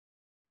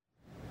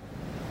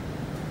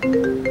الو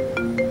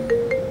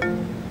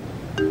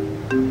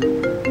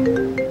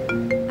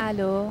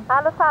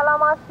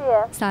سلام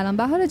آسیه. سلام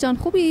بهار جان،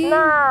 خوبی؟ نه.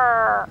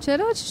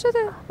 چرا؟ چی شده؟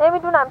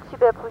 نمیدونم چی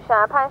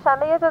بپوشم.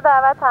 پنجشنبه یه جا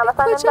دعوتم،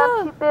 مثلا نمیدونم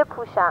چی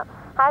بپوشم.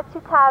 هرچی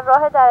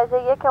طراح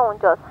درجه 1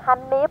 اونجاست،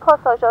 همه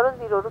پاساژا رو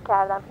زیر و رو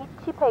کردم،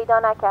 هیچی پیدا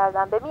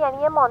نکردم. ببین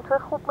یعنی یه مانتو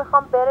خوب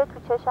میخوام بره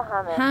تو چش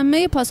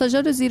همه پاساژا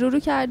رو زیر و رو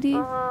کردی؟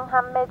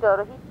 همه جا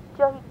رو، هیچ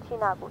جا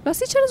هیچی نبود.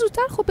 راستی چرا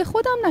زودتر خب به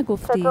خودم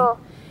نگفتی؟ چطور؟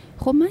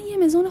 خب من یه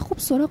مزون خوب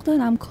سراغ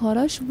دارم،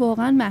 کاراش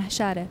واقعا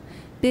محشره،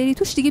 بری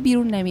توش دیگه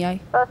بیرون نمیای.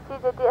 راستی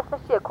جدی اسمش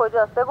چیه؟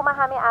 کجاست؟ بگو من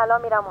همین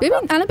الان میرم اونجا.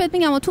 ببین الان بهت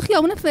میگم تو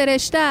خیابون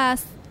فرشته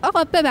است.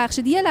 آقا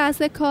ببخشید یه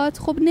لحظه کات.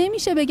 خب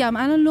نمیشه بگم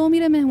الان لو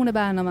میره مهمون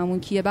برنامه‌مون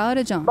کیه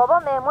بهار جان؟ بابا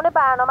مهمون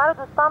برنامه رو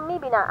دوستان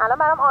میبینن. الان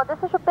برام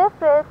آدرسشو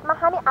بفرست، من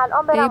همین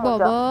الان برم اونجا. ای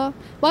بابا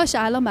باشه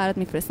الان برات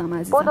میفرستم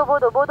عزیزم.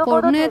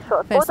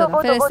 بدو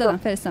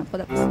فرستادم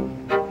خدا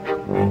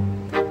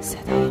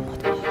صدای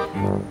مدیریت.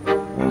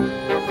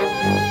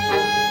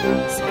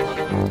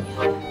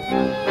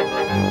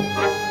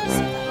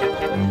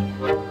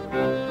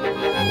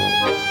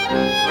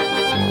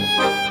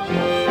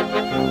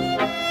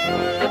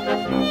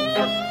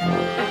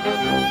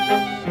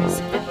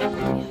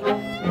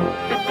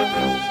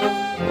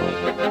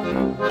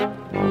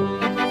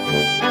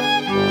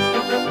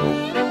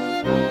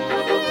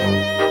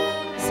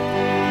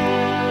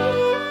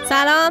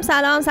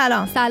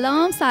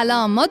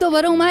 سلام ما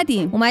دوباره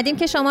اومدیم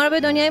که شما رو به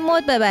دنیای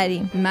مد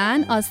ببریم.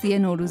 من آسیه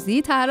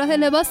نوروزی طراح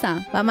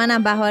لباسم و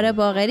منم بهار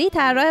باقری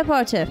طراح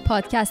پارچه.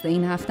 پادکست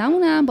این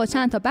هفتهمونم با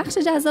چند تا بخش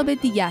جذاب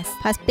دیگه است.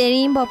 پس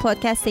بریم با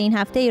پادکست این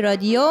هفته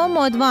رادیو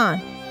مدوان.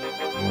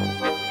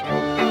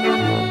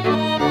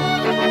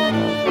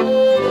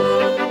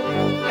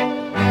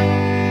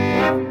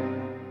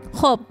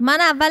 خب من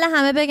اول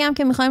همه بگم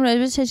که میخوایم راجع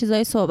به چه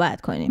چیزایی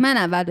صحبت کنیم. من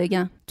اول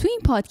بگم تو این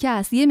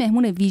پادکست یه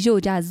مهمون ویژه و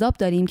جذاب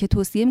داریم که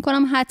توصیه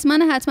میکنم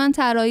حتما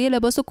طراحی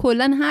لباس و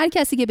کلا هر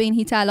کسی که به این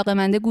هیته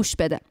علاقه‌منده گوش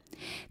بده.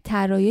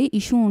 طراحی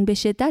ایشون به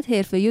شدت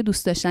حرفه‌ای و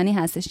دوست داشتنی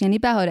هستش. یعنی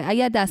بهاره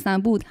اگر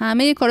دستم بود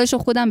همه کاراشو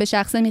خودم به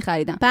شخصه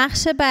می‌خریدم.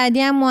 بخش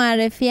بعدی هم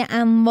معرفی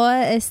انواع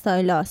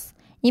استایلاست.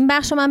 این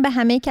بخشو من به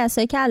همه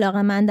کسایی که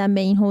علاقه‌مندن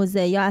به این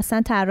حوزه یا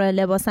اصلا طراح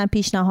لباسن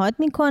پیشنهاد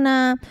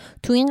میکنم.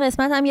 تو این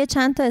قسمت هم یه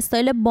چند تا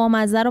استایل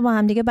بامزه رو با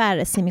هم دیگه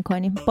بررسی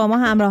میکنیم. با ما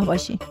همراه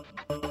باشین.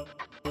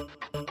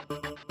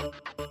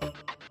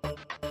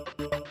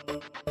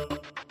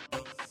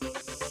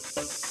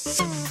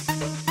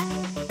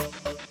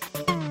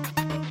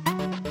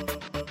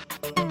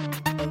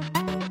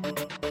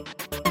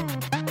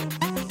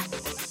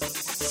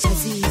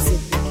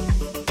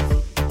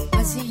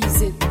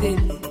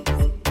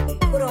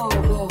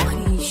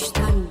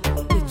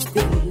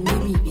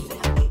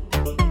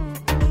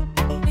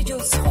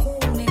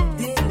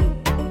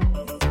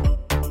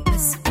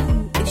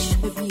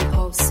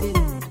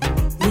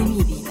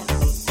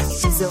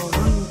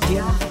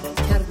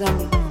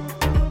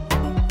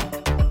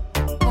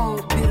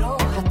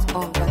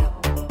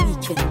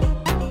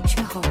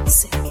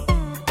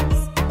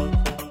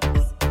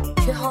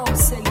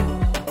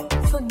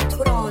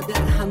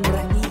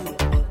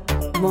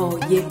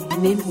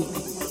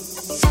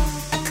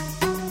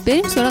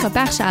 بریم سراغ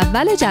بخش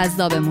اول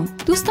جذابمون.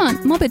 دوستان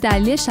ما به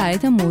دلیل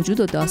شرایط موجود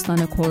و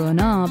داستان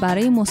کرونا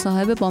برای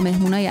مصاحبه با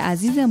مهمونای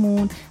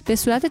عزیزمون به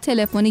صورت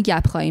تلفنی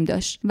گپ خواهیم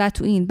داشت و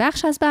تو این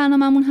بخش از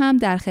برنامه‌مون هم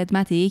در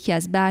خدمت یکی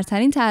از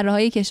برترین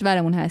طراحای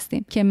کشورمون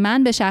هستیم که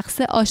من به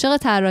شخص عاشق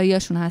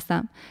طراحیاشون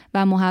هستم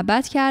و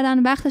محبت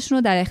کردن وقتشون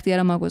رو در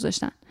اختیار ما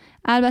گذاشتن.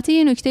 البته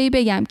یه نکته‌ای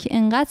بگم که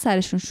انقدر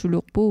سرشون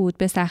شلوغ بود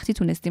به سختی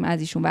تونستیم از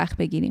ایشون وقت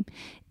بگیریم.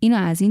 اینو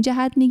از این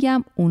جهت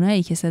میگم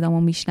اونایی که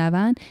صدامو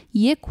میشنون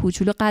یک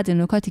کوچولو قدر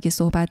نکاتی که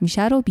صحبت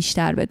میشه رو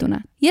بیشتر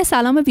بدونن. یه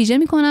سلام ویژه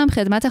میکنم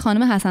خدمت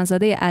خانم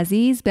حسن‌زاده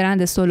عزیز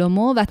برند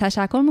solamor و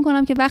تشکر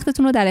میکنم که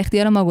وقتتون رو در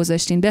اختیار ما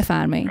گذاشتین.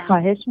 بفرمایید.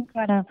 خواهش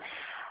میکنم.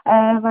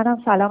 منم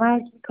سلام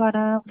عرض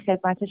میکنم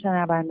خدمت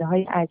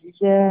شنونده‌های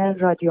عزیز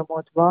رادیو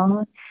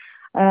مدوان.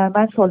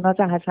 من سلماز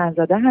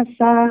حسن‌زاده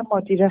هستم،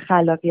 مدیر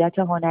خلاقیت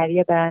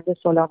هنری برند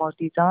solamor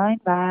دیزاین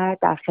و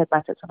در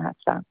خدمتتون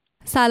هستم.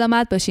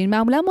 سلامت باشین.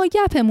 معمولا ما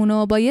گپمون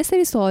رو با یه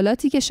سری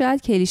سوالاتی که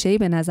شاید کلیشه‌ای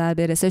به نظر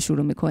برسه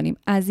شروع می‌کنیم.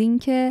 از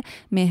اینکه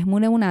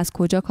مهمونمون از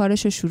کجا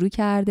کارش رو شروع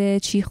کرده،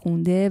 چی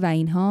خونده و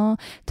اینها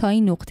تا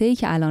این نقطه‌ای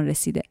که الان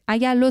رسیده.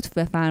 اگر لطف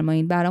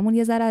بفرمایید برامون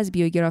یه ذره از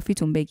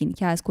بیوگرافیتون بگین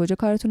که از کجا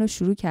کارتون رو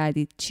شروع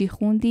کردید، چی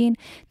خوندین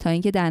تا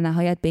اینکه در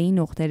نهایت به این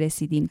نقطه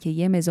رسیدین که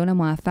یه مزون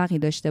موفقی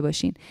داشته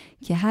باشین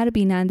که هر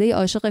بیننده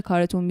عاشق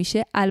کارتون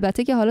میشه.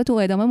 البته که حالا تو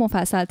ادامه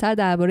مفصل‌تر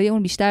درباره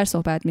اون بیشتر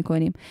صحبت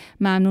می‌کنیم.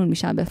 ممنون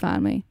میشم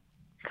بفرمایید.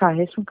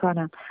 خواهش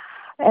میکنم.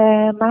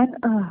 من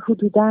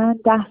حدوداً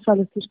 10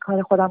 سال پیش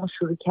کار خودم رو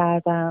شروع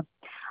کردم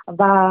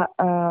و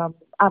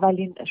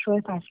اولین شو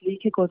فصلی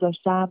که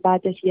گذاشتم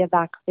بعدش یه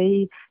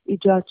وقفه‌ای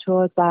ایجاد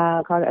شد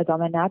و کار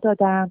ادامه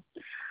ندادم.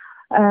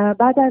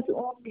 بعد از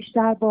اون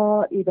بیشتر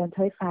با ایونت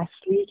های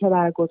فصلی که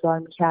برگزار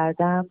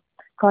میکردم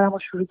کارم رو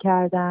شروع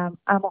کردم،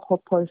 اما خب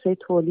پروسه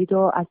تولید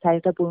رو از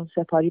طریق برون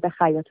سپاری به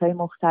خیاط‌های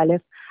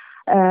مختلف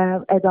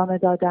ادامه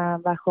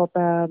دادم و خب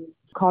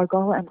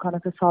کارگاه و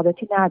امکانات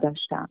ثابتی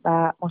نداشتم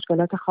و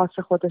مشکلات خاص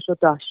خودش رو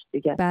داشت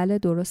دیگه. بله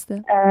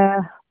درسته.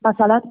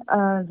 مثلا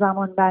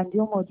زمانبندی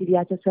و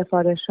مدیریت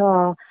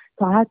سفارش‌ها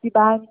تا حدی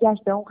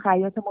برمیگشت به اون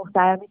خیاط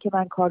محترمی که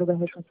من کارو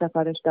بهشون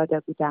سفارش داده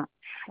بودم.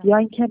 یا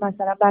اینکه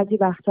مثلا بعضی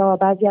وقتا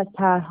بعضی از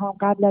طرح‌ها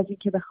قبل از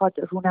اینکه بخواد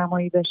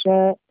رونمایی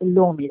بشه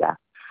لو میره.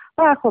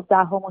 و خب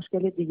ده‌ها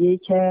مشکل دیگه‌ای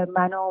که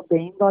منو به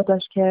این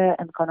واداشت که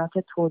امکانات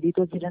تولید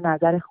رو زیر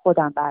نظر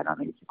خودم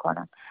برنامه‌ریزی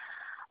کنم.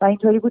 و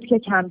اینطوری بود که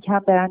کم کم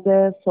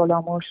برند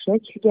سولامور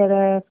شکل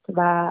گرفت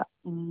و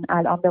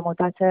الان به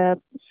مدت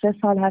 3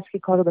 سال هست که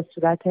کارو به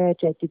صورت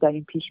جدی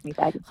داریم پیش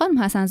میبریم. خانم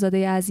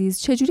حسن‌زاده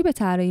عزیز، چجوری به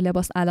طراحی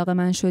لباس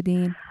علاقه‌مند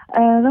شدین؟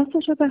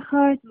 راستشو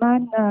بخواید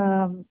من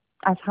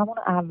از همون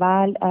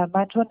اول،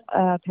 من چون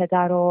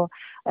پدر و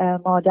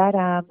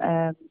مادرم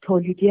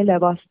تولیدی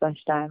لباس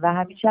داشتن و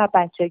همیشه از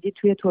بچگی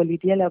توی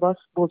تولیدی لباس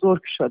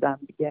بزرگ شدم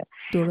دیگه.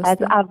 درسته.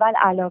 از اول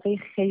علاقه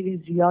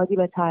خیلی زیادی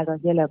به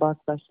طراحی لباس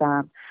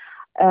داشتم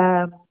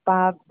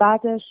و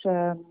بعدش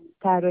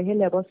طراحی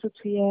لباس رو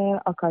توی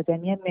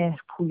آکادمی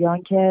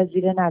مهرپویان که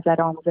زیر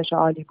نظر آموزش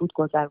عالی بود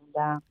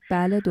گذروندم.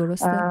 بله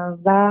درسته.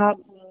 و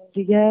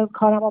دیگه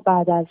کارمو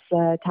بعد از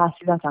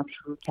تحصیلاتم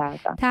شروع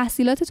کردم.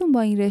 تحصیلاتتون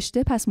با این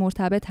رشته پس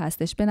مرتبط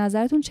هستش. به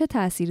نظرتون چه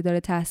تأثیری داره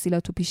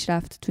تحصیلات تو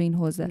پیشرفت تو این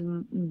حوزه؟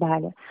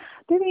 بله.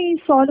 ببین این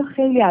سوالو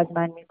خیلی از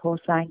من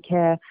میپرسن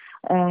که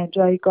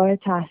جایگاه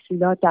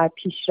تحصیلات در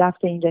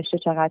پیشرفت این رشته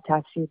چقدر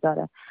تاثیر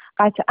داره.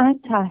 قطعاً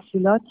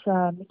تحصیلات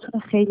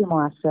میتونه خیلی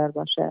موثر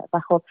باشه و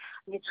خب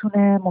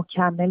میتونه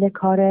مکمل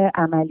کار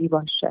عملی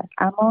باشه،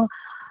 اما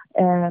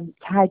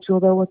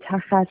تجربه و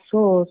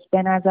تخصص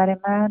به نظر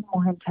من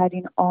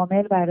مهمترین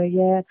عامل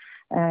برای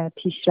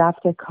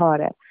پیشرفت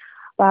کاره.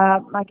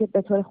 و اگه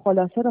به طور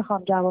خلاصه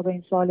بخوام جواب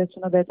این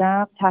سوالتون رو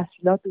بدم،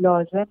 تحصیلات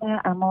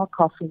لازمه اما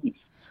کافی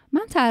نیست.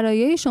 من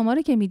طراحی شما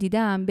رو که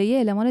می‌دیدم به یه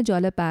المان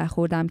جالب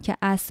برخوردم که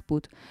اسب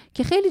بود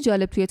که خیلی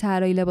جالب توی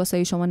طراحی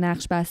لباسای شما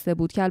نقش بسته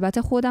بود که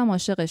البته خودم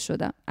عاشقش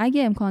شدم.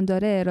 اگه امکان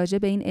داره راجع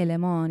به این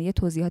المان یه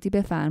توضیحاتی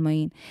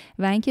بفرمایین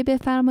و اینکه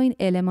بفرمایین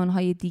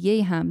المان‌های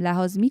دیگه‌ای هم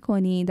لحاظ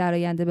می‌کنین در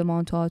آینده به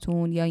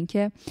مانتوهاتون یا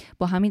اینکه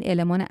با همین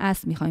المان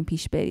اسب می‌خواین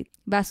پیش برید.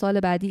 و سوال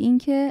بعدی این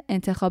که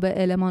انتخاب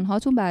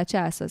المان‌هاتون بر چه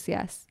اساسی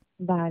است؟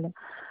 بله.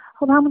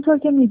 خب همونطور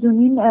که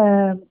میدونین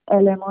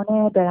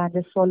المان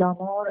برند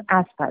سولامور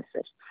اسب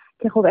هستش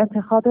که خب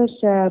انتخابش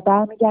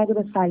برمیگرده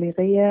به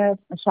سلیقه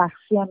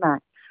شخصی من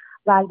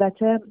و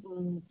البته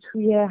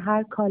توی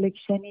هر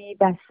کالکشنی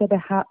بسته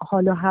به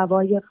حال و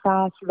هوای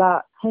فصل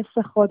و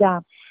حس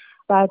خودم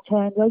و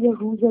ترندهای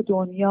روز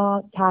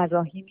دنیا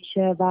طراحی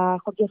میشه و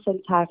خب یه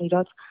سری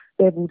تغییرات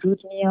به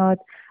وجود میاد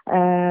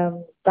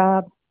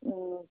و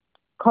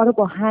کارو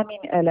با همین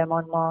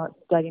المان ما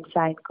داریم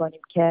سعی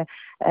کنیم که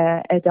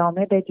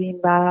ادامه بدیم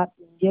و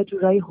یه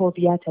جورایی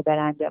هویت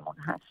برندمون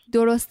هست.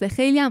 درسته،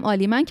 خیلی هم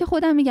عالی. من که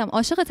خودم میگم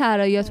عاشق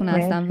طراحیاتون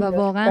هستم و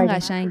واقعا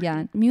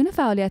قشنگن. میون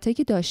فعالیتایی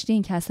که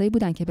داشتین کسایی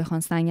بودن که بخوان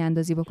سنگ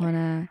اندازی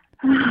بکنن؟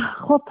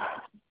 خب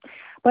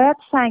باید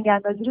سنگ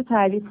اندازی رو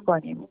تعریف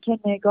کنیم که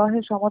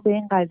نگاه شما به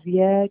این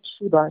قضیه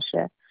چی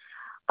باشه.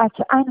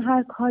 قطعاً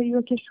هر کاری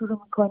رو که شروع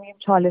میکنیم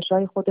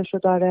چالش‌های خودشو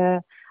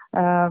داره،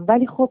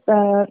 ولی خب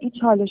این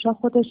چالش ها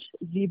خودش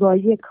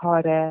زیبایی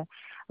کاره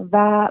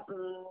و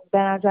به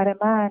نظر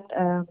من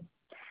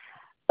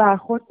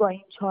برخورد با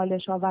این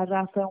چالش ها و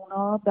رفع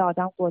اونا به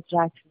آدم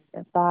قدرت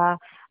میده و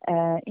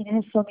این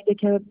حس رو میده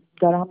که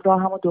دارم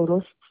راهمو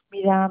درست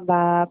میرم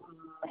و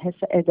حس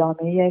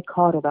ادامه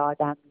کار رو به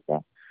آدم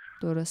میده.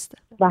 درسته.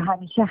 و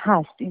همیشه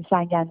هست، این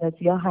سنگ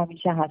اندازی ها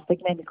همیشه هست.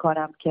 فکر نمی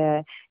کنم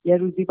که یه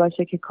روزی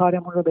باشه که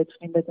کارمون رو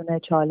بتونیم بدون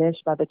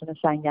چالش و بدون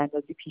سنگ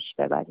اندازی پیش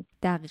ببریم.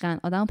 دقیقاً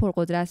آدم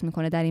پرقدرت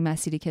میکنه در این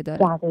مسیری که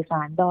داره.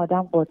 دقیقاً به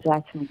آدم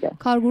قدرت میده.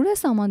 کارگروه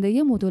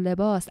ساماندهی مد و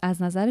لباس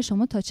از نظر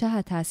شما تا چه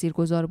حد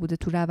تاثیرگذار بوده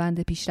تو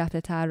روند پیشرفت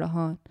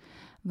طراحان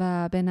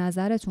و به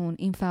نظرتون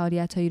این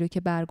فعالیتایی رو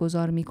که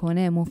برگزار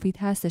میکنه مفید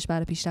هستش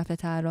برای پیشرفت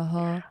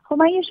طراحا؟ خب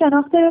من یه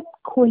شناخت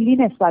کلی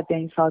نسبت به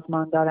این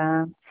سازمان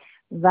دارم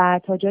و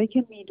تا جایی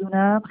که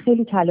میدونم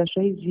خیلی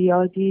تلاش‌های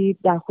زیادی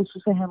در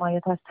خصوص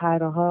حمایت از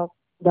طراحا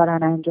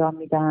دارن انجام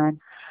میدن.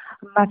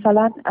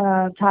 مثلا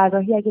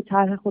طراحی اگه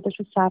طرح خودش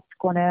رو ثبت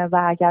کنه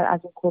و اگر از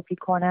اون کپی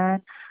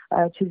کنن،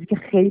 چیزی که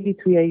خیلی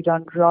توی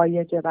ایران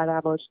رایجه و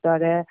رواج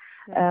داره،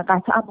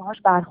 قطعا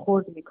باهاش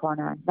برخورد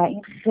میکنن و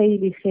این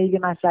خیلی خیلی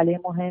مسئله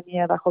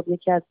مهمیه و خب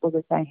یکی از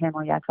بزرگترین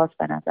حمایت هاست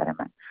به نظر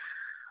من.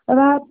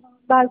 و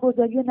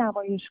برگزاری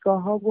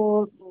نمایشگاه‌ها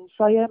و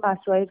سایر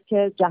مسائل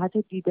که جهت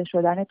دیده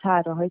شدن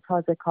طراح‌های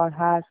تازه کار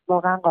هست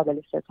واقعا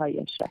قابل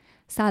ستایشه.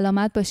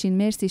 سلامت باشین.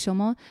 مرسی.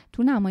 شما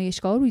تو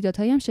نمایشگاه و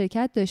رویدادهایی هم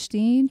شرکت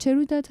داشتین؟ چه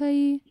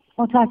رویدادهایی؟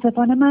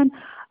 متاسفانه من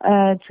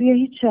توی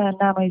هیچ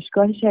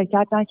نمایشگاهی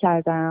شرکت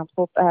نکردم.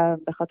 خب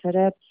به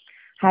خاطر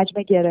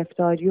حجم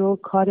گرفتاری و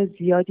کار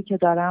زیادی که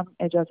دارم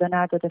اجازه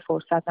نداده،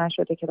 فرصت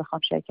نشده که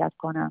بخوام شرکت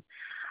کنم.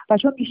 و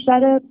چون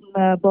بیشتر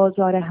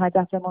بازار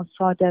هدف ما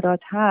صادرات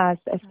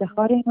هست،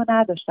 افتخار اینو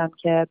نداشتم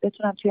که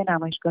بتونم توی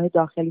نمایشگاه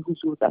داخلی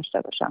حضور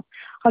داشته باشم.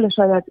 حالا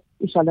شاید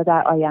ایشالله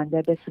در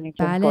آینده بتونیم.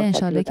 بله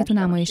انشالله که تو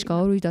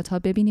نمایشگاه و رویدادها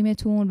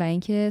ببینیمتون. و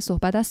اینکه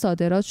صحبت از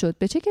صادرات شد،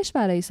 به چه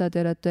کشورهای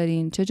صادرات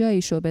دارین؟ چه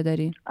جایی شعبه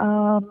دارین؟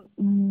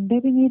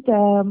 ببینید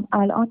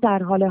الان در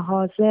حال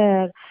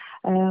حاضر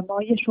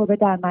ما یه شعبه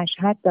در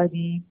مشهد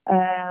داریم،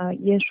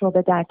 یه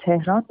شعبه در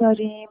تهران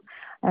داریم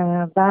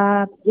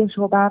و یه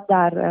شعبه هم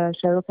در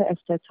شرف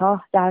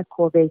افتتاح در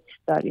کویت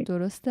داریم.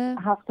 درسته؟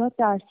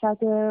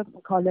 70%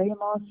 کالای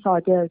ما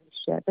صادر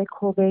میشه به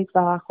کویت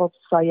و خب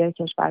سایر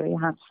کشورهای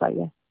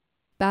همسایه.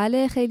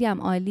 بله خیلی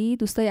هم عالی.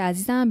 دوستای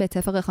عزیزم، به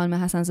اتفاق خانم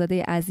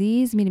حسن‌زاده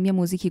عزیز میریم یه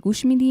موزیکی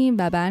گوش میدیم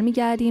و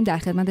برمیگردیم در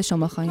خدمت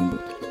شما خواهیم بود.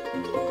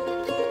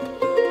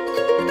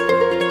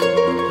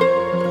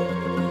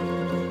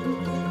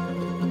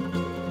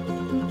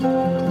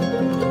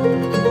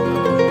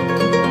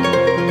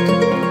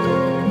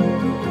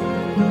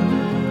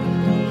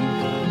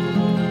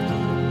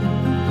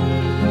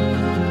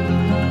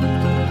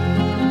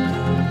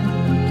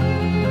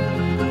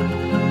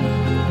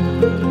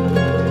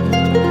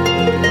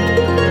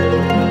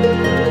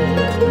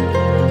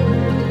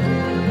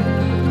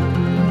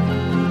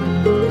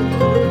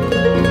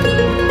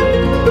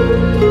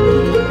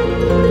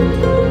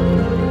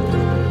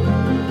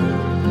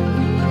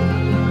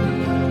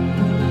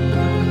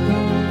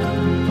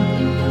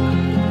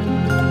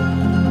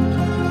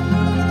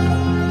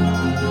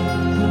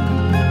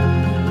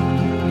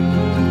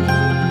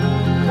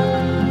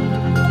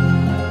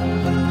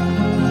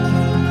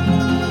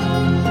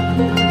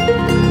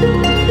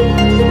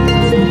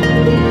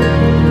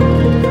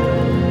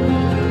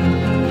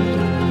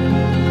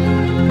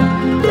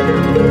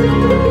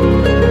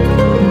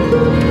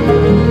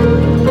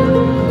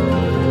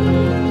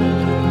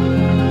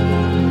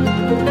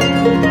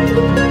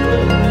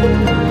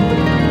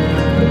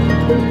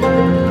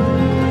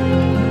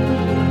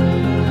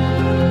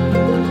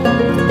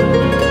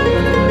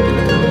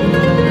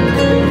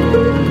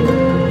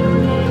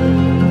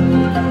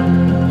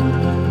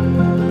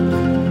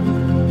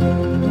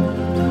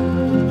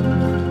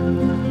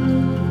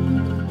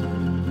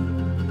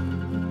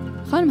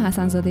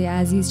 حسن‌زاده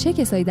عزیز، چه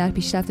کسایی در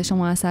پیشرفت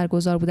شما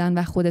اثرگذار بودن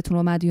و خودتون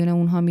رو مدیون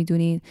اونها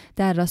میدونید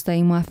در راستای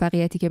این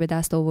موفقیتی که به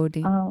دست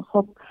آوردید؟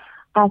 خب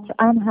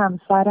قطعا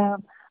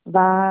همسرم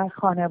و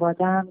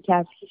خانواده‌ام که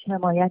از هیچ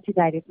حمایتی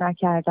دریغ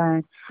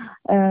نکردن،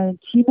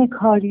 تیم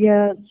کاری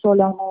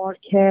سولامور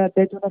که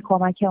بدون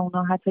کمک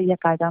اونا حتی یه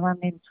قدم هم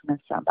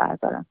نمیتونستم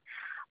بردارم.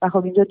 و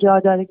خب اینجا جا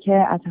داره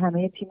که از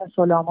همه تیم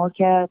سولامور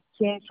که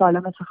توی این سالا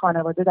مثل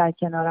خانواده در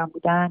کنارم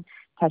بودن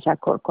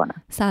تشکر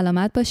کنم.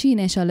 سلامت باشین.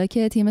 انشالله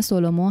که تیم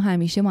سولامور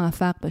همیشه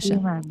موفق باشه.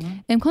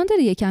 امکان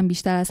داره یکم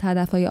بیشتر از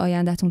هدفهای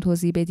آیندهتون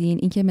توضیح بدین؟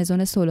 اینکه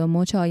مزون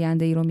سولامور چه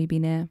آینده‌ای رو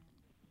میبینه؟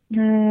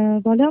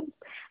 والا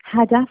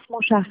هدف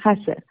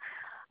مشخصه.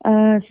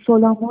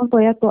 سولامور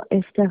باید با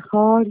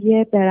افتخار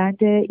یه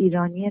برند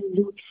ایرانی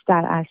لوکس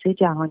در عرصه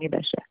جهانی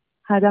بشه.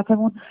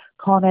 هدفمون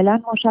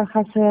کاملا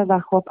مشخصه و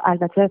خب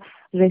البته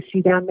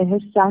رسیدن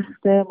بهش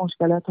سخت،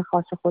 مشکلات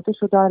خاص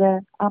خودشو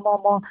داره،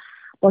 اما ما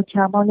با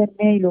کمال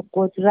میل و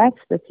قدرت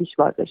به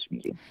پیشوازش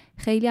میریم.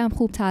 خیلی هم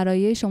خوب.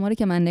 طراحی شما رو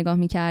که من نگاه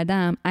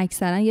میکردم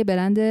اکثرا یه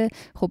برند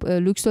خب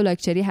لوکس و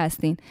لاکچری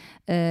هستین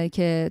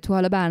که تو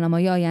حالا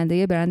برنامه‌های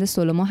آینده برند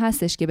سولامور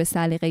هستش که به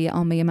سلیقه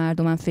عامه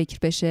مردم هم فکر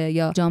بشه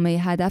یا جامعه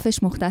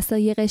هدفش مختص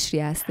یه قشری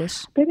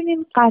هستش؟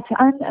 ببینیم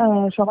قطعا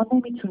شما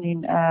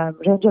نمیتونین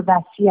رنج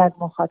وسیع از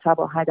مخاطب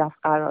و هدف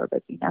قرار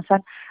بدین. اصلا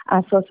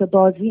اساس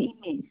بازی این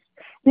نیست.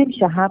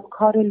 نمیشه هم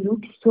کار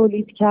لوکس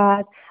تولید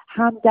کرد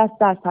هم دست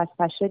در فست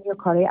فشن یا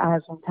کارهای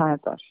ارزون تر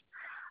داشت.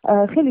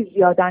 خیلی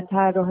زیادن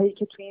طراحایی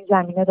که تو این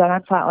زمینه دارن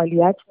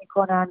فعالیت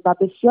میکنن و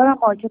بسیار هم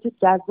مارکت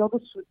جذاب و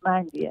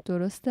سودمندیه.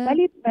 درسته.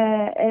 ولی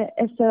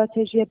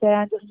استراتژی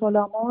برند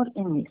سولامور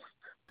این نیست.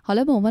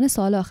 حالا به عنوان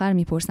سوال آخر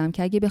میپرسم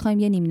که اگه بخوایم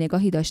یه نیم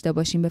نگاهی داشته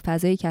باشیم به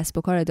فضای کسب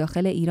و کار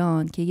داخل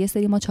ایران که یه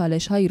سری ما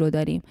چالش‌هایی رو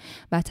داریم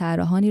و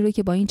طراحانی رو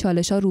که با این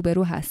چالش‌ها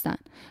روبرو هستن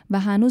و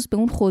هنوز به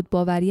اون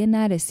خودباوری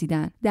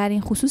نرسیدن، در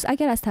این خصوص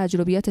اگر از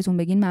تجربیاتتون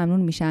بگین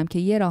ممنون میشم که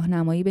یه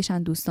راهنمایی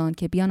بشن دوستان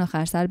که بیان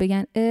آخر سر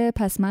بگن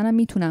پس منم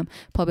میتونم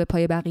پا به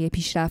پای بقیه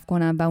پیشرفت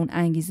کنم و اون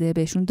انگیزه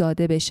بهشون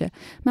داده بشه.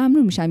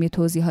 ممنون میشم یه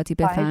توضیحاتی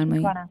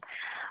بفرمایید.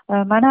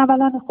 من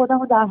اولا خودم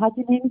رو در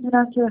حدی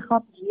نمیدونم که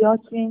بخوام زیاد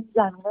توی این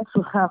زمینه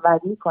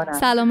سخنوری کنم.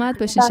 سلامت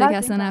باشین.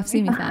 شکست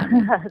نفسی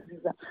میفرمایید.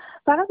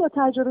 فقط با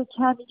تجربه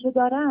کمی که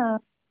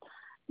دارم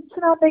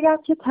میتونم بگم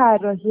که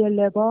طراحی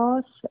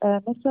لباس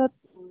مثل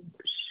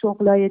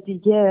شغلای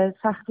دیگه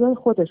سختی‌های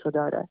خودشو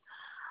داره.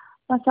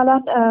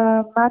 مثلا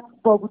من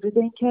با وجود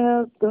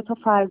اینکه 2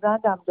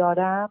 فرزندم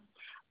دارم،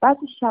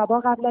 بعضی شبا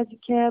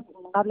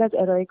قبل از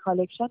ارائه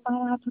کالکشن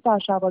من حتی در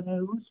شبانه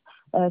روز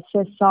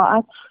 3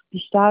 ساعت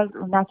بیشتر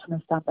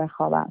نتونستم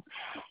بخوابم.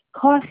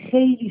 کار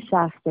خیلی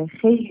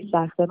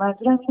سخته.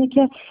 منظورم اینه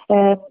که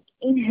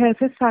این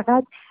حرفه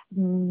فقط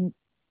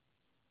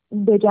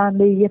به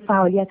جنبه یه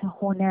فعالیت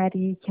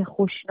هنری که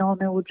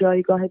خوشنامه و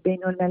جایگاه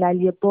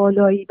بین‌المللی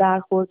بالایی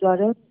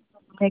برخورداره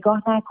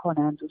نگاه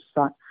نکنن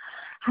دوستان.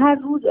 هر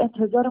روز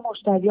انتظار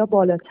مشتری‌ها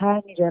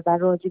بالاتر میره و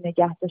راضی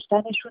نگه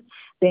داشتنشون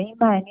به این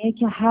معنیه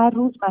که هر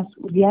روز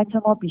مسئولیت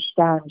ما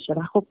بیشتر میشه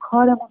و خب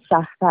کارمون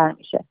سخت‌تر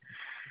میشه.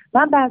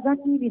 من بعضا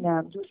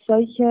میبینم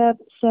دوستایی که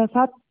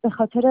صرفا به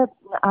خاطر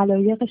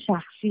علایق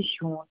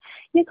شخصیشون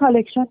یه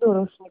کالکشن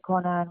درست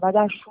میکنن و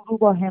در شروع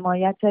با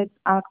حمایت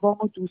اقوام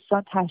و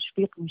دوستان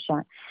تشویق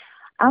میشن،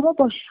 اما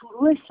با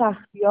شروع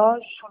سختی‌ها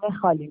شونه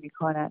خالی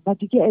میکنن و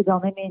دیگه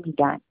ادامه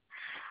نمیدن.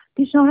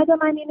 پیشنهاد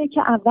من اینه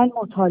که اول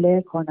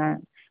مطالعه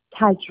کنن،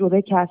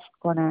 تجربه کسب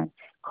کنن.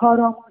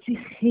 کارآموزی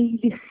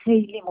خیلی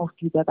خیلی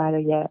مفیده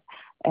برای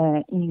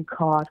این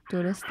کار.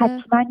 درسته.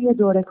 حتما یه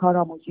دوره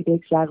کارآموزی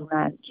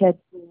بگذرونن که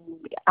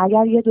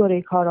اگر یه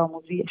دوره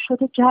کارآموزی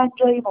شده چند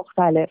جای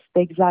مختلف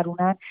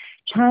بگذرونن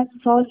چند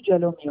سال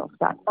جلو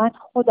میافتن. من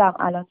خودم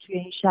الان توی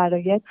این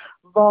شرایط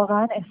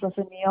واقعا احساس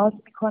نیاز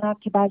میکنم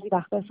که بعضی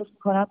وقتا احساس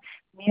میکنم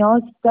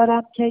نیاز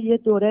دارم که یه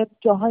دوره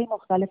جاهای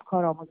مختلف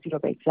کارآموزی رو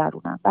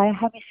بگذرونم. برای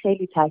همین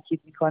خیلی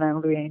تاکید میکنم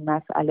روی این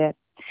مسئله.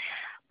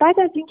 بعد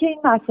از اینکه این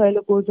مسائل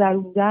رو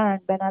گذروندن،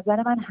 به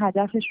نظر من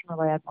هدفشون رو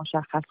باید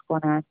مشخص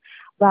کنن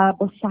و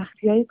با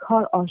سختی‌های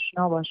کار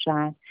آشنا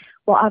باشن.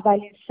 با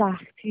اولین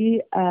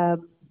سختی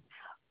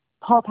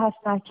پا پس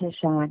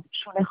نکشن،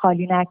 شونه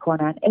خالی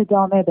نکنن،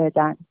 ادامه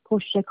بدن.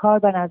 پشت کار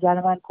به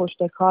نظر من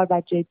پشت کار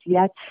و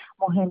جدیت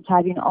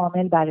مهمترین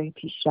عامل برای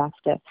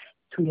پیشرفته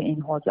توی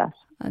این حوزه است.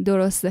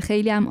 درسته،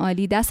 خیلی هم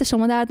عالی. دست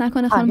شما درد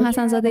نکنه خانم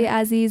حسن‌زاده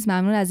عزیز.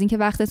 ممنون از اینکه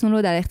وقتتون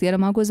رو در اختیار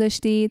ما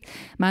گذاشتید.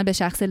 من به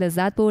شخص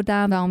لذت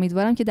بردم و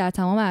امیدوارم که در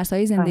تمام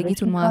عرصه‌های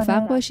زندگیتون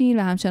موفق باشین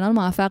و همچنان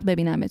موفق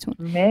ببینمتون.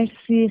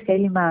 مرسی،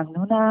 خیلی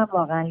ممنونم،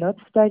 واقعا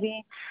لطف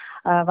دارین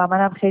و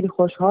منم خیلی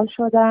خوشحال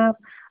شدم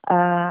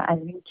از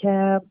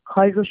اینکه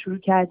کاری رو شروع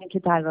کردیم که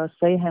در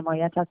راستای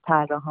حمایت از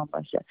طراحان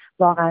باشه.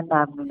 واقعا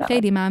ممنونم.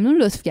 خیلی ممنون،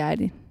 لطف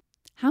کردین.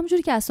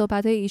 همونجوری که از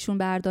صحبت‌های ایشون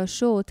برداشت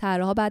شد،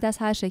 طراحا بعد از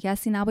هر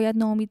شکستی نباید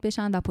ناامید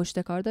بشن و پشت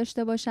کار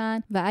داشته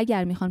باشن و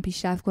اگر میخوان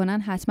پیشرفت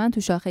کنن حتما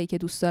تو شاخه‌ای که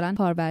دوست دارن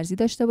کارورزی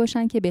داشته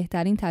باشن که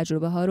بهترین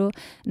تجربه ها رو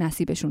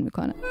نصیبشون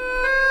میکنه.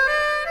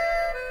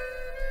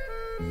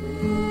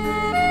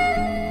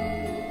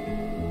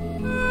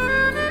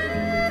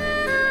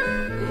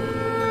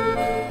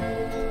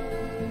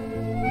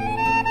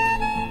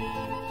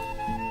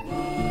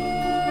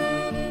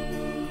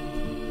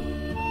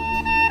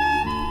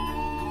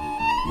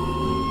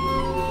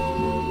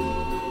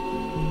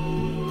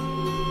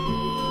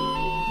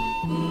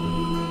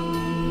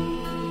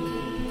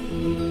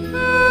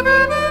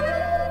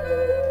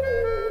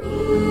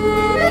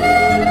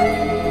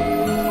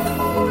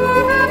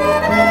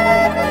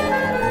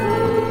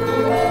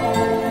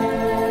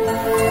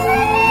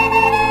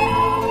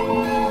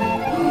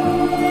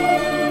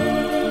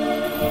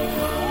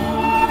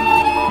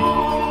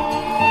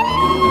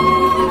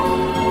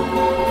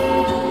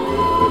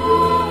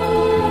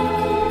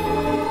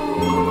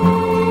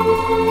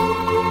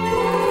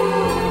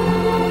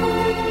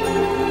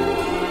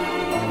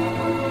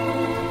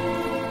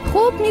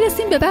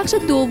 میرسیم به بخش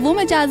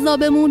دوم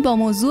جذابمون با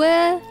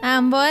موضوع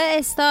انواع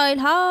استایل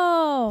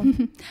ها.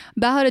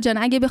 بهار جان،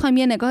 اگه بخوایم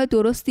یه نگاه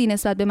درستی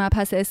نسبت به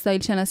مبحث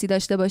استایل شناسی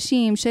داشته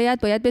باشیم،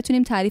 شاید باید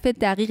بتونیم تعریف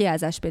دقیقی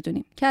ازش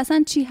بدونیم که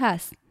اصلا چی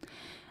هست.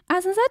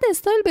 از نظر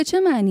استایل به چه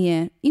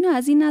معنیه؟ اینو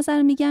از این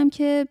نظر میگم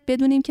که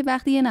بدونیم که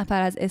وقتی یه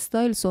نفر از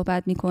استایل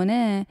صحبت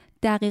میکنه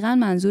دقیقاً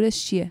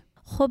منظورش چیه.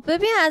 خب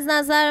ببین، از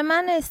نظر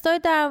من استایل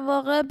در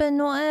واقع به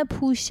نوع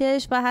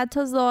پوشش و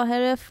حتی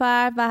ظاهر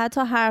فرد و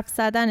حتی حرف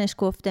زدنش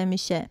گفته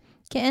میشه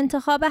که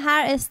انتخاب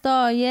هر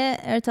استایل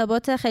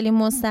ارتباط خیلی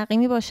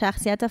مستقیمی با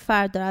شخصیت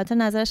فرد داره. حتی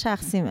نظر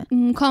شخصیمه.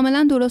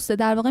 کاملا درسته.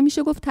 در واقع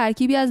میشه گفت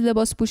ترکیبی از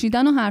لباس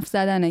پوشیدن و حرف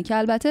زدنه که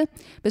البته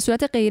به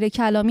صورت غیر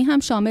کلامی هم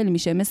شامل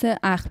میشه، مثل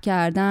اخم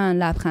کردن،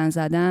 لبخند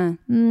زدن.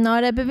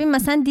 آره ببین،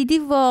 مثلا دیدی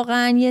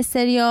واقعا یه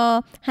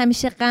سریا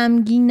همیشه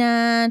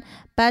غمگینن،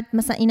 بعد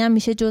مثلا اینم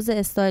میشه جزء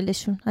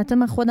استایلشون. حتی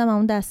من خودم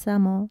اون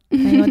دستم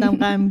این آدم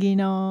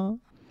غمگینا.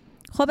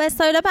 خب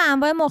استایل‌ها به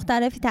انواع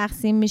مختلفی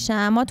تقسیم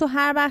میشن. ما تو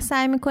هر بخش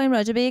سعی میکنیم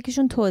راجع به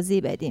یکیشون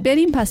توضیح بدیم.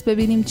 بریم پس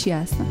ببینیم چی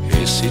هستن.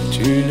 Et si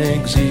tu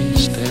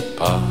n'existais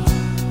pas,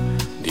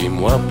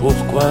 dis-moi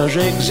pourquoi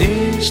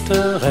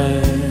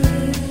j'existerais.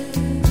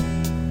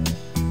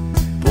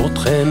 Pour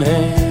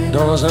traîner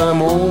dans un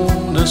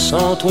monde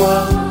sans toi,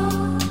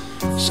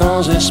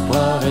 sans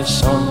espoir et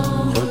sans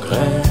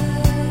regret.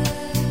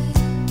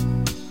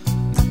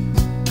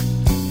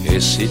 Et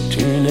si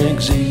tu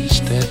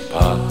n'existais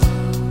pas,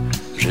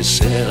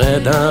 j'essaierais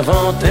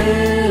d'inventer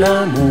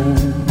l'amour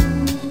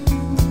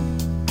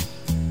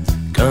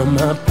comme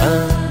un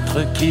peintre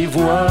qui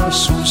voit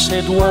sous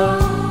ses doigts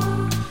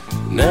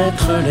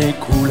naître les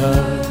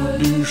couleurs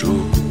du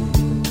jour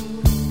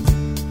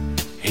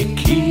et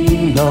qui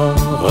n'en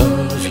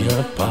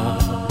revient pas.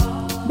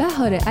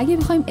 بهاره، اگه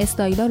بخوایم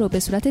استایلا رو به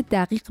صورت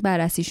دقیق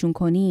بررسیشون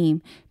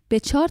کنیم، به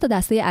 4 تا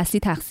دسته اصلی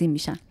تقسیم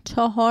میشن.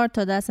 4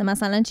 تا دسته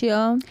مثلا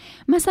چیا؟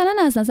 مثلا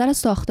از نظر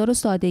ساختار و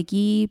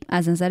سادگی،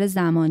 از نظر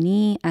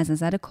زمانی، از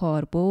نظر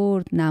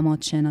کاربرد،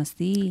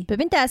 نمادشناسی.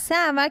 ببین دسته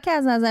اول که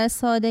از نظر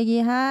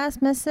سادگی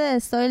هست مثل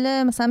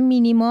استایل مثلا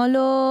مینیمال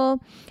و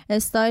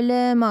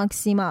استایل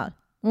ماکسیمال.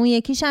 اون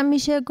یکیش هم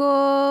میشه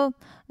گفت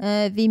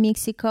وی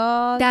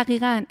میکسیکال.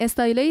 دقیقاً.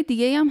 استایلای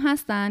دیگه هم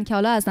هستن که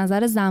حالا از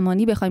نظر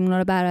زمانی بخوایم اونا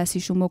رو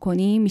بررسیشون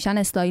بکنیم میشن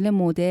استایل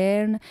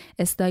مدرن،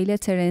 استایل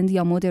ترند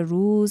یا مد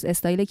روز،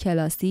 استایل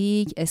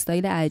کلاسیک،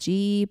 استایل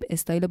عجیب،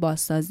 استایل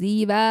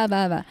بازسازی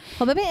و.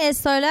 خب ببین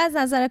استایل از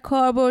نظر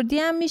کاربردی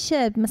هم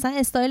میشه مثلا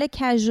استایل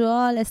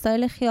کژوال،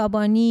 استایل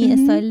خیابانی،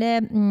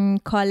 استایل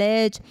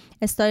کالج،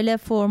 استایل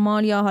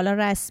فرمال یا حالا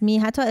رسمی،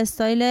 حتی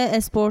استایل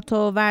اسپورت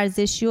و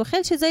ورزشی و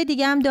خیلی چیزای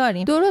دیگه هم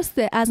داریم.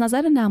 درسته. از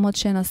نظر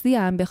نمادشناسی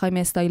هم بخوایم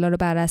استایل‌ها رو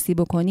بررسی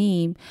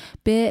بکنیم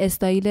به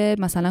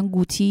استایل مثلا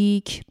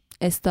گوتیک،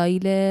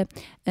 استایل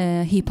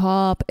هیپ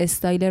هاپ،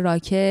 استایل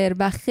راکر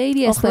و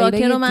خیلی استایل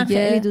دیگه. راکر رو من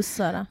خیلی دوست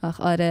دارم.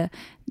 آره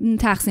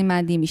تقسیم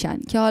بندی میشن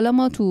که حالا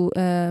ما تو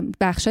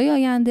بخشای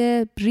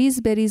آینده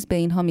ریز به ریز به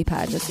اینها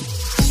میپردازیم.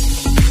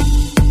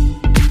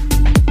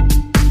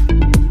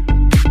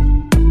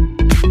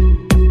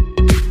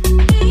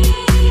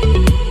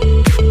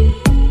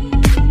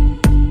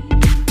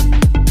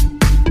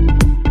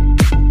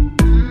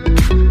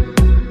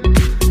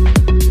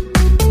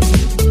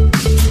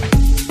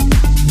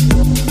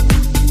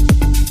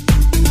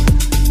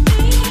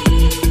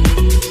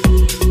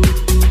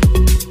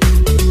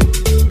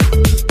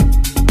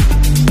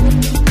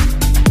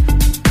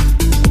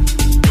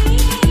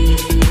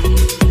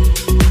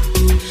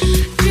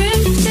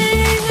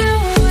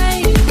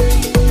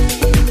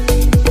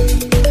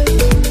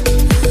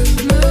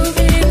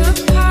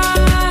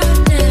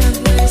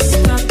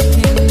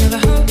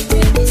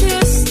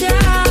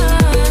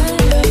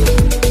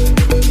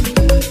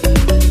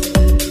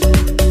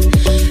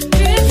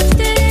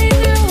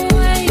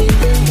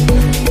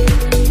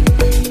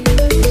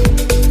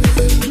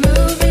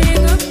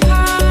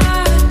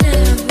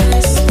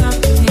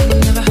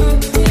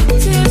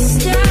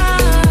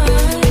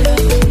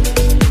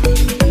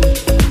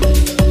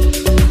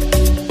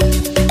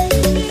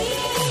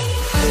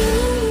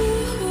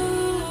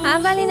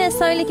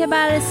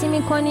 بررسی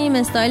میکنیم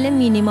استایل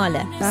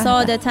مینیماله.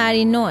 ساده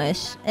ترین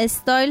نوعش.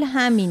 استایل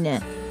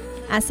همینه،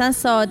 اصلا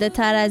ساده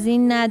تر از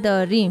این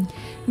نداریم.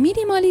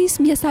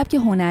 مینیمالیسم یه سبک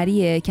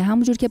هنریه که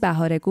همونجور که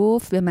بهاره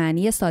گفت به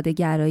معنی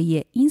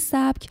ساده‌گرایی. این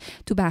سبک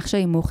تو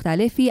بخشای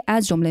مختلفی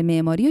از جمله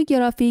معماری و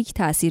گرافیک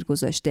تأثیر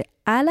گذاشته،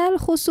 علل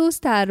خصوص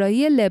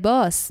طراحی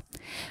لباس.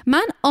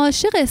 من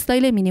عاشق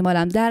استایل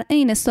مینیمالم، در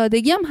عین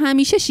سادگی هم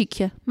همیشه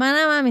شیکه.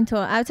 منم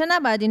همینطور. البته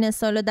نباید این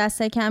استایل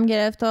دست کم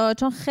گرفت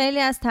چون خیلی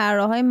از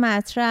طراحای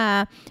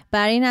مطرح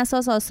بر این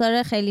اساس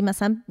آثار خیلی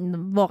مثلا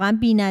واقعا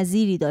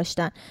بی‌نظیری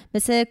داشتن،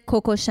 مثل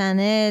کوکو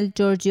شانل،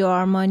 جورجیو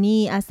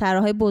آرمانی، از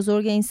طراحای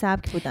بزرگ این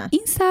سبک بودن.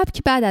 این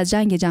سبک بعد از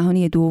جنگ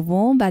جهانی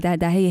دوم و در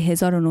دهه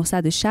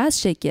 1960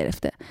 شکل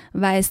گرفته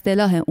و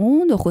اصطلاح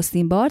اون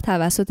نخستین بار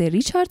توسط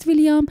ریچارد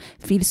ویلیام،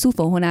 فیلسوف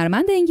و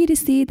هنرمند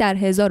انگلیسی، در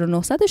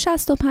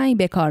 1965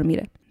 به کار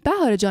میره.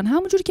 بهاره جان،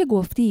 همونجور که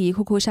گفتی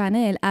کوکو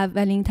شانل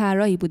اولین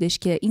طراحی بودش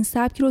که این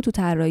سبک رو تو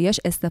طراحیاش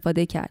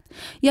استفاده کرد.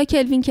 یا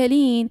کلوین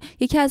کلین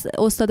یکی از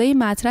استادای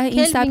مطرح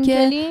این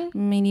سبک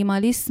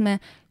مینیمالیسم.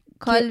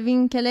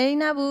 کالوین کلی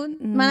نبود؟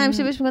 من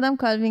همیشه بهش میگفتم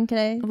کالوین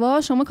کلی.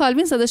 وا شما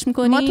کالوین صداش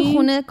میکنی؟ ما تو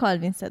خونه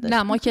کالوین صداش.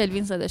 نه ما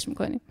کلوین صداش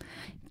میکنیم.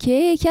 که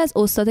یکی از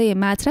استادای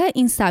مطرح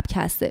این سبک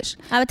هستش.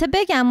 البته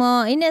بگم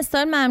این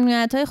استایل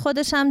ممنوعیت‌های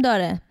خودش هم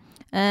داره.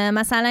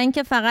 مثلا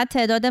اینکه فقط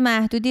تعداد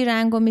محدودی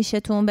رنگو میشه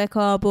تو اون به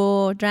کار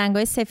برد،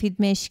 رنگای سفید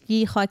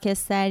مشکی،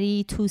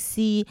 خاکستری،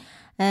 توسی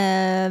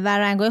و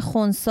رنگای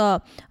خنثی.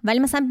 ولی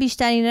مثلا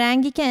بیشترین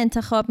رنگی که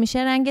انتخاب میشه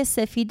رنگ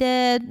سفید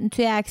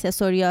توی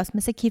اکسسوریاست،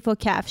 مثل کیف و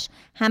کفش.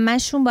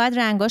 همشون باید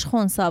رنگاش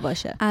خنثی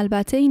باشه.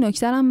 البته این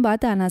نکته هم باید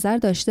در نظر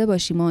داشته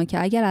باشیم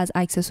که اگر از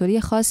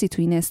اکسسوری خاصی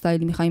توی این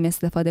استایل میخوایم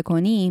استفاده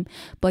کنیم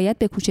باید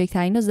به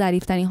کوچکترین و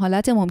ظریفترین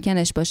حالت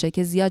ممکنش باشه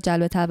که زیاد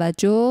جلب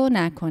توجه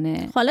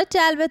نکنه. حالا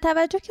جلب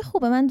توجه که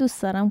خوبه، من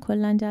دوست دارم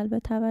کلا جلب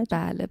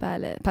توجه.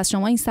 بله. پس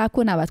شما این سبک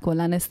رو نباید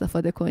کلا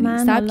استفاده کنید.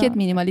 سبکت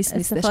مینیمالیست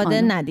نیستش.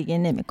 استفاده نه دیگه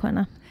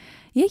نمی‌کنم.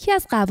 یکی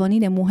از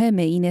قوانین مهم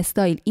این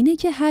استایل اینه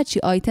که هرچی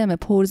آیتم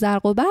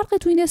پرزرق و برق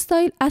تو این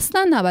استایل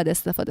اصلا نباید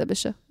استفاده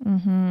بشه.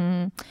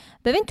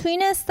 ببین تو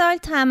این استایل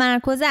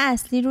تمرکز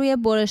اصلی روی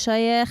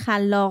برش‌های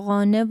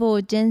خلاقانه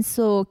و جنس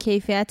و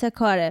کیفیت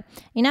کاره.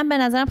 اینم به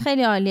نظرم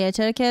خیلی عالیه،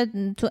 چرا که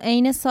تو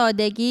عین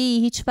سادگی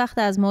هیچ وقت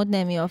از مد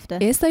نمیافته.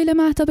 استایل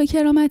مهتاب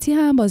کرامتی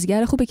هم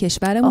بازیگر خوب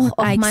کشورمون،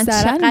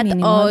 اکثرا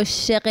من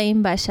عاشق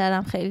این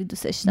بشرم، خیلی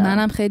دوستش دارم.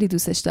 منم خیلی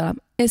دوستش دارم.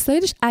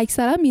 استایلش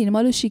اکثرا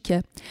مینیمال و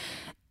شیکه.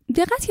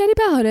 دقت کردی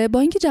بهاره با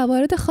اینکه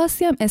جواهرات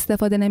خاصی هم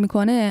استفاده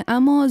نمیکنه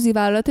اما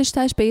زیوراتش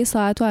تاش به یه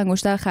ساعت و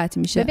انگشتر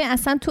ختم میشه. ببین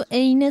اصلا تو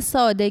عین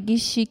سادگی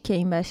شیکه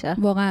این بشه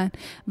واقعا.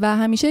 و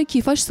همیشه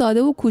کیفاش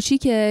ساده و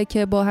کوچیکه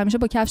که با همیشه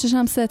با کفشش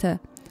هم سته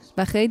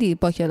و خیلی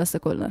با کلاس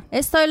کلا.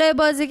 استایل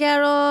بازیگر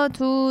رو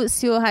تو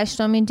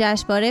 38مین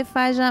جشنواره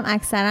فجر هم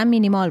اکثرا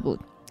مینیمال بود.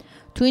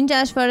 تو این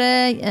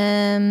جشنواره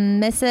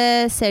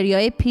مثل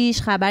سریای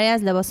پیش خبری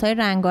از لباس‌های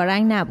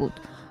رنگارنگ نبود.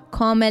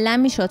 کاملا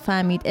میشد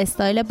فهمید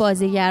استایل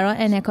بازیگران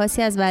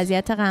انعکاسی از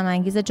وضعیت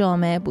غم‌انگیز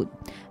جامعه بود.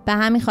 به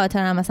همین خاطر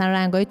هم مثلا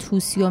رنگ‌های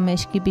توسی و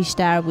مشکی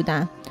بیشتر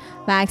بودن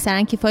و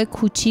اکثرا کیف‌های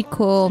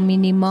کوچیک و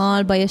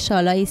مینیمال با یه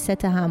شالایی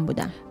ست هم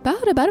بودن.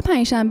 برای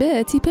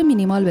پنجشنبه تیپ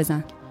مینیمال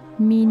بزن.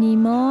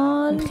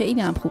 مینیمال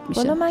خیلی هم خوب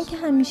میشه. والا من که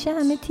همیشه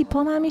همه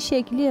تیپام همین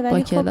شکلیه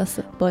ولی خب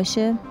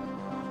باشه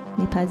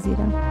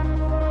میپذیرم.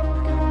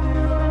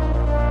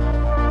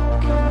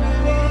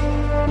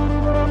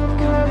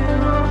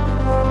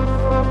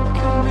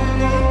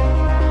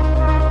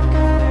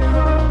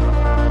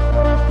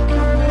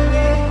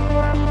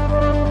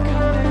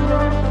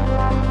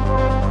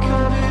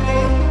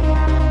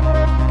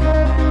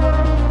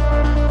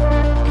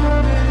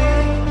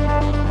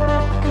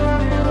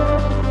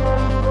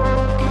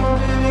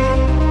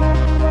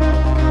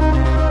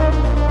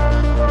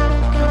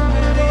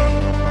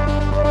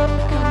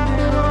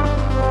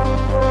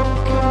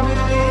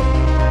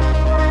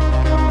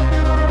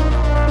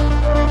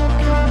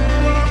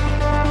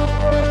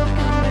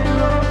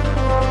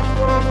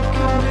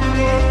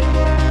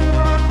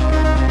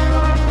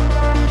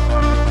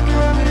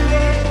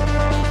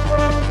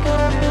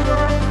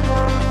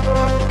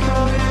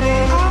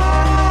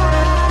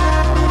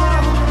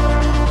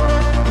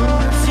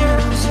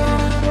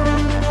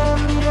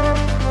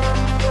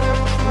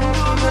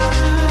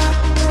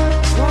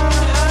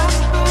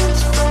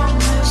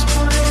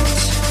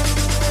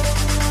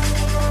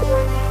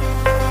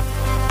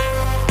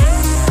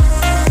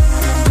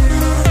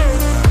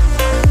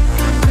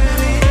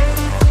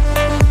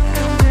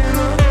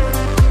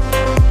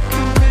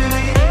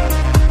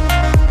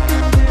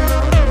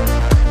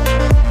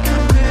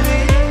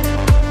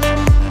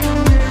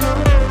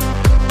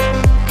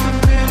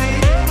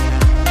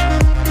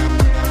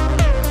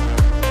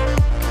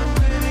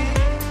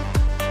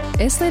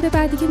 استایل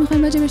بعدی که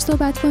میخوایم راجع بهش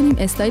صحبت کنیم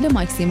استایل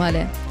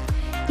ماکسیماله.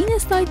 این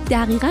استایل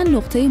دقیقاً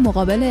نقطه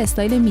مقابل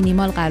استایل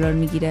مینیمال قرار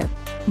میگیره.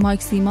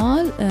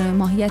 ماکسیمال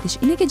ماهیتش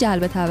اینه که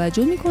جلب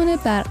توجه میکنه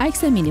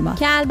برعکس مینیمال،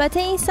 که البته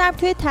این سبک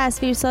توی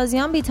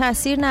تصویرسازیان بی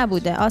تاثیر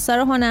نبوده. آثار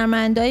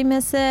هنرمندایی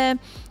مثل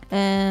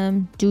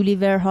جولی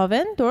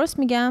ورهاون، درست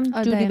میگم؟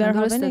 جولی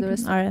ورهاون،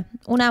 آره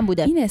اونم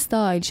بوده. این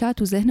استایل شاید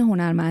تو ذهن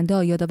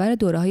هنرمندا یادآور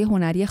دوره‌های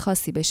هنری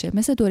خاصی بشه،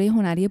 مثل دوره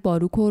هنری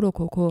باروک و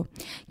روکوکو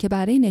که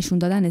برای نشون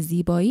دادن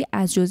زیبایی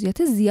از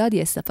جزئیات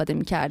زیادی استفاده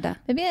می‌کردن.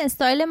 ببین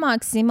استایل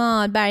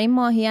ماکسیمال برای این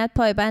ماهیت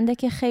پایبنده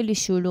که خیلی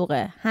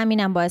شلوغه،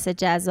 همینم باعث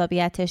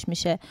جذابیتش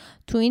میشه.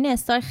 تو این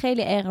استایل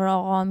خیلی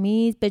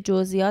اغراق‌آمیز به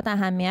جزئیات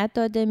اهمیت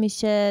داده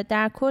میشه.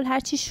 در کل هر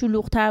چی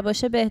شلوغ‌تر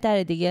باشه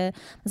بهتره دیگه.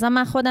 مثلا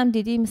من خودم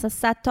دیدی مثلا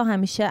 100 تا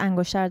همیشه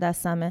انگشتر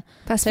دستمه.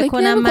 پس فکر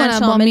نمی‌کنم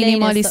با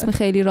مینیمالیسم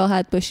خیلی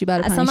راحت باشی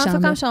برای پنجشنبه. اصلا من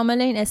فکرم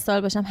شامل این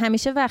استایل باشم.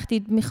 همیشه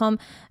وقتی میخوام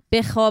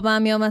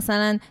بخوابم یا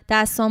مثلا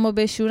دستامو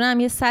بشورم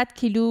یه 100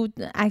 کیلو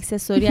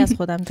اکسسوری از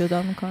خودم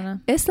جدا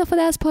میکنم.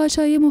 استفاده از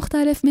پارچه‌های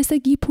مختلف مثل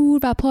گیپور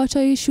و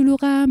پارچه‌های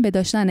شلوغم به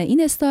داشتن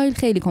این استایل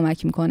خیلی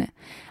کمک میکنه.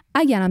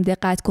 اگر هم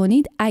دقت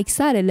کنید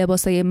اکثر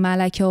لباسای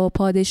ملکه و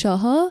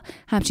پادشاها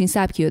همچین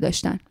سبکی رو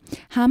داشتن.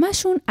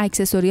 همشون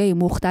اکسسوری‌های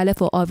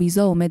مختلف و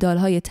آویزا و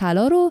مدال‌های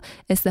طلا رو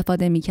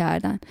استفاده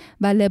می‌کردن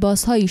و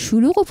لباس‌های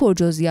شلوغ و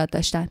پرجزئیات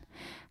داشتن.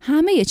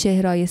 همه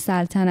چهره‌های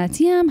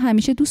سلطنتی هم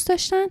همیشه دوست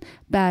داشتن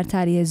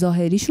برتری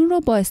ظاهریشون رو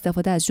با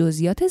استفاده از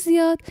جزئیات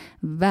زیاد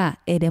و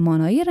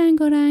المان‌های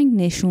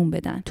رنگارنگ نشون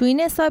بدن. تو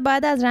این استایل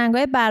باید از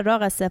رنگ‌های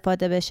براق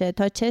استفاده بشه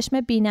تا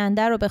چشم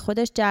بیننده رو به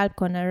خودش جلب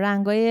کنه.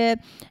 رنگ‌های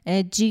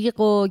جیغ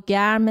و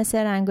گرم مثل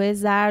رنگ‌های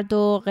زرد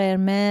و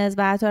قرمز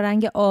و حتی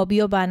رنگ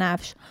آبی و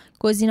بنفش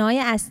گزینه‌های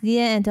اصلی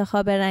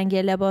انتخاب رنگ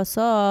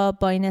لباسا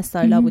با این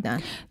استایلا بودن.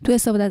 تو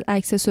استفاده از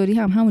اکسسوری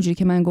هم همونجوری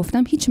که من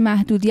گفتم هیچ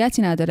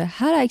محدودیتی نداره.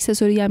 هر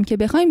اکسسوری هم که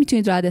بخواید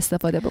میتونید راحت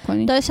استفاده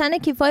بکنید. داشتن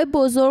کیف‌های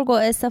بزرگ و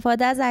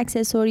استفاده از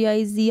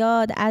اکسسوری‌های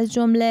زیاد از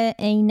جمله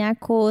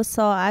عینک و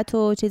ساعت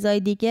و چیزای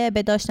دیگه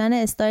به داشتن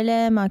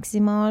استایل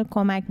ماکسیمال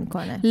کمک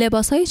میکنه.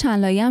 لباس‌های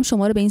چند لایه‌ای هم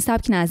شما رو به این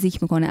سبک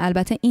نزدیک میکنه.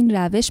 البته این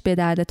روش به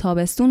درد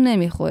تابستون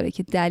نمیخوره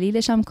که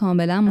دلیلش هم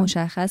کاملا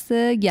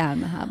مشخصه،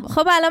 گرم هوا.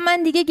 خب الان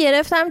من دیگه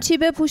گرفتم چی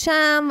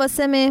بپوشم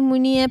واسه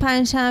مهمونی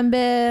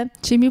پنجشنبه.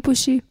 چی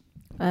میپوشی؟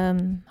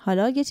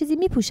 حالا یه چیزی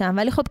میپوشم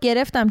ولی خب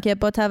گرفتم که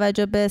با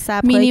توجه به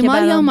سبکایی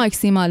مینیمال یا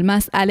ماکسیمال،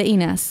 مسئله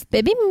این است.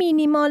 ببین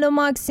مینیمال و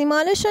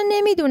ماکسیمالشو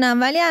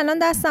نمیدونم ولی الان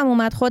دستم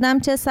اومد خودم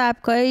چه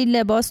سبکایی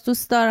لباس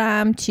دوست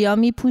دارم، چیا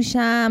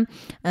میپوشم.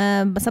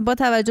 مثلا با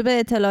توجه به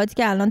اطلاعاتی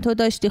که الان تو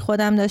داشتی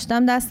خودم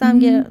داشتم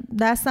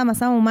دستم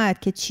مثلا اومد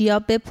که چیا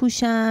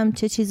بپوشم،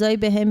 چه چیزایی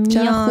بهم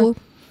میاد.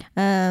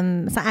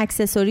 مثلا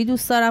اکسسوری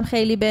دوست دارم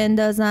خیلی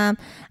بندازم.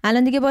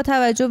 الان دیگه با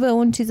توجه به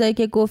اون چیزایی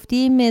که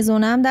گفتی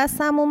مزونم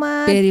دستم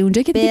اومد. بری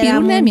اونجا که دیگه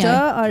بیرون نمیای.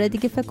 آره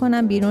دیگه فکر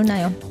کنم بیرون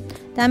نیام.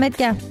 دمت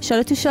گرم. ان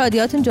شاءالله تو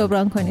شادیاتون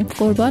جبران کنیم.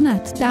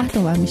 قربانت. 10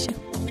 تومن میشه.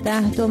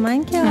 10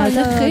 تومن که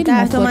حالا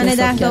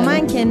 10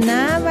 تومن که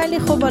نه ولی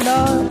خب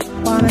حالا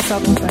با هم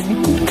حساب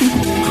می‌کنیم.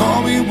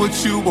 Call me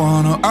what you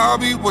wanna, I'll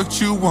be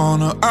what you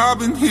wanna. I've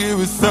been here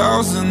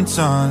 1,000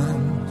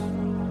 times.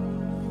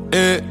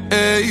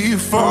 You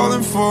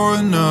falling for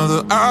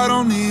another, I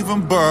don't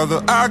even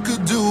bother. I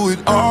could do it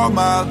all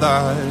my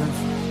life.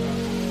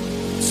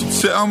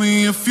 So tell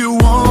me if you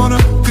wanna,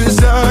 'cause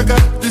I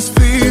got this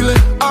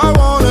feeling. I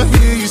wanna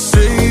hear you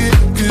say it,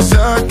 'cause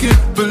I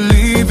can't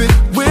believe it.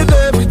 With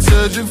every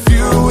touch of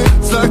you,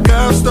 it's like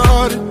I've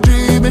started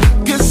dreaming.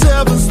 'Cause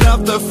heaven's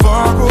not that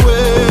far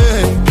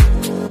away.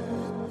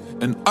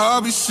 And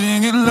I'll be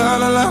singing la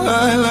la la la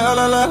la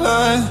la la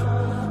la.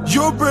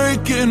 You're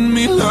breaking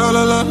me la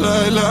la la la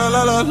la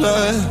la la la.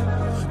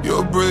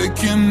 You're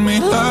breaking me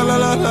la la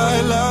la la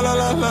la la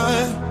la la.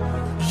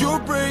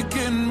 You're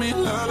breaking me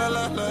la la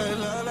la la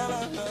la la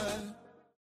la.